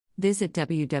Visit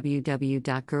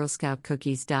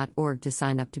www.girlscoutcookies.org to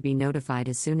sign up to be notified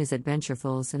as soon as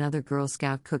Adventurefuls and other Girl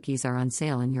Scout cookies are on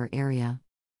sale in your area.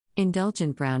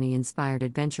 Indulgent brownie-inspired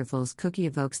Adventurefuls cookie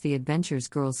evokes the adventures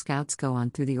Girl Scouts go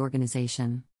on through the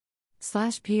organization.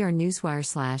 /PR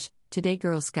Newswire / Today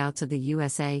Girl Scouts of the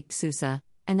USA, XUSA,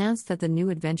 announced that the new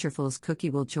Adventurefuls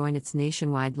cookie will join its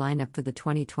nationwide lineup for the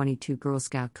 2022 Girl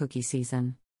Scout cookie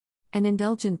season. An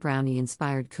indulgent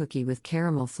brownie-inspired cookie with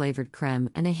caramel-flavored creme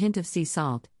and a hint of sea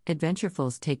salt,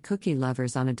 Adventurefuls take cookie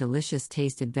lovers on a delicious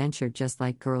taste adventure just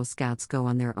like Girl Scouts go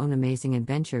on their own amazing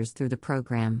adventures through the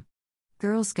program.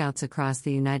 Girl Scouts across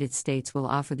the United States will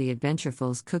offer the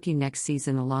Adventurefuls cookie next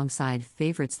season alongside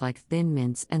favorites like Thin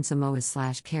Mints and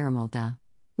Samoas / Caramel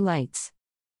Delights.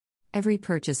 Every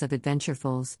purchase of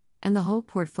Adventurefuls, and the whole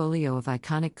portfolio of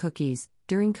iconic cookies,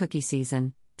 during cookie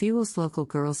season, fuels local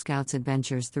Girl Scouts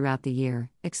adventures throughout the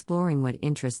year, exploring what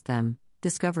interests them,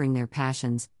 discovering their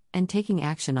passions, and taking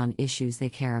action on issues they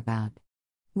care about.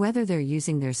 Whether they're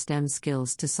using their STEM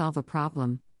skills to solve a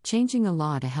problem, changing a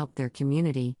law to help their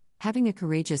community, having a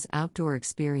courageous outdoor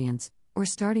experience, or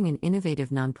starting an innovative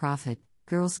nonprofit,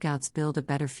 Girl Scouts build a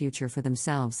better future for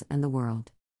themselves and the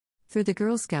world. Through the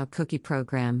Girl Scout Cookie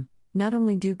Program, not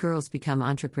only do girls become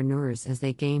entrepreneurs as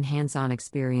they gain hands-on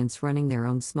experience running their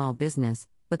own small business,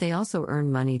 but they also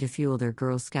earn money to fuel their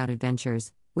Girl Scout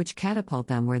adventures, which catapult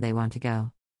them where they want to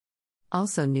go.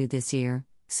 Also new this year,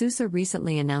 XUSA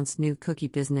recently announced new cookie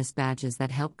business badges that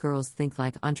help girls think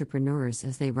like entrepreneurs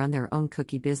as they run their own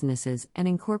cookie businesses and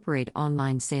incorporate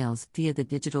online sales via the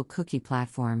digital cookie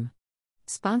platform.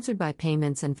 Sponsored by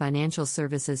payments and financial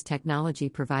services technology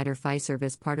provider Fiserv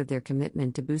as part of their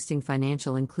commitment to boosting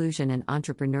financial inclusion and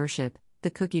entrepreneurship, the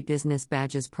cookie business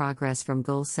badges progress from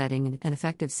goal setting and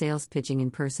effective sales pitching in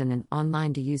person and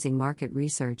online to using market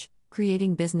research,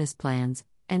 creating business plans,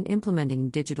 and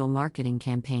implementing digital marketing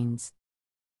campaigns.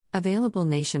 Available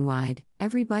nationwide,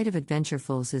 every bite of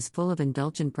Adventurefuls is full of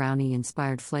indulgent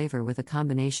brownie-inspired flavor with a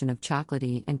combination of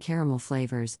chocolatey and caramel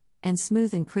flavors, and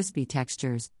smooth and crispy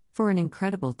textures, for an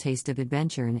incredible taste of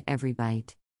adventure in every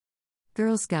bite.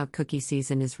 Girl Scout cookie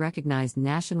season is recognized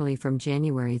nationally from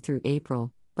January through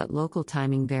April, but local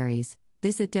timing varies.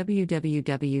 Visit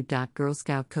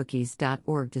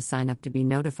www.girlscoutcookies.org to sign up to be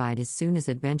notified as soon as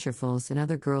Adventurefuls and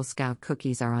other Girl Scout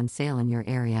cookies are on sale in your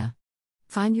area.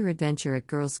 Find your adventure at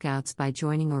Girl Scouts by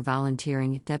joining or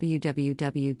volunteering at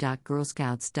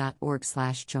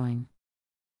www.girlscouts.org/join.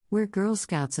 We're Girl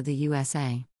Scouts of the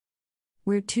USA.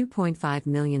 We're 2.5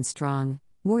 million strong,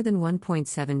 more than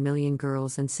 1.7 million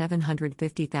girls and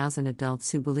 750,000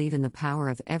 adults who believe in the power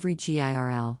of every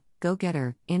GIRL,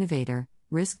 go-getter, innovator,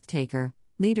 risk-taker,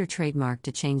 leader trademark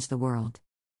to change the world.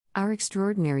 Our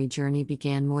extraordinary journey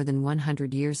began more than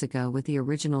 100 years ago with the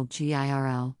original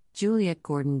GIRL, Juliette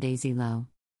Gordon Daisy Lowe.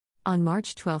 On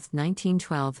March 12,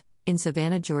 1912, in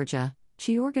Savannah, Georgia,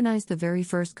 she organized the very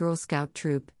first Girl Scout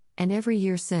troop, and every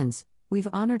year since, we've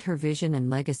honored her vision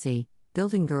and legacy,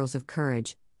 building girls of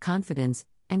courage, confidence,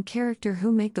 and character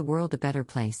who make the world a better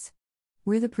place.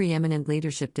 We're the preeminent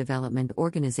leadership development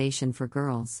organization for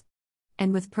girls.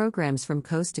 And with programs from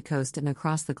coast to coast and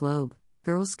across the globe,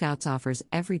 Girl Scouts offers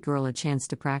every girl a chance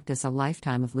to practice a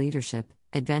lifetime of leadership,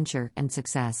 adventure, and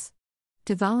success.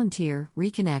 To volunteer,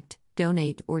 reconnect,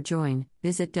 donate, or join,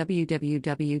 visit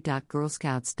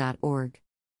www.girlscouts.org.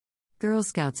 Girl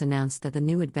Scouts announced that the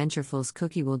new Adventurefuls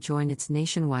cookie will join its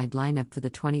nationwide lineup for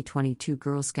the 2022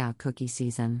 Girl Scout cookie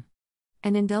season.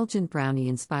 An indulgent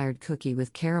brownie-inspired cookie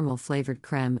with caramel-flavored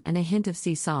creme and a hint of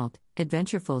sea salt,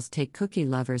 Adventurefuls take cookie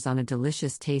lovers on a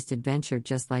delicious taste adventure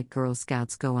just like Girl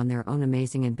Scouts go on their own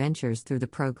amazing adventures through the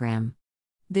program.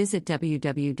 Visit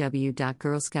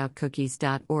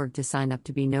www.girlscoutcookies.org to sign up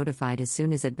to be notified as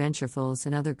soon as Adventurefuls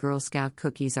and other Girl Scout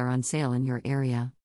cookies are on sale in your area.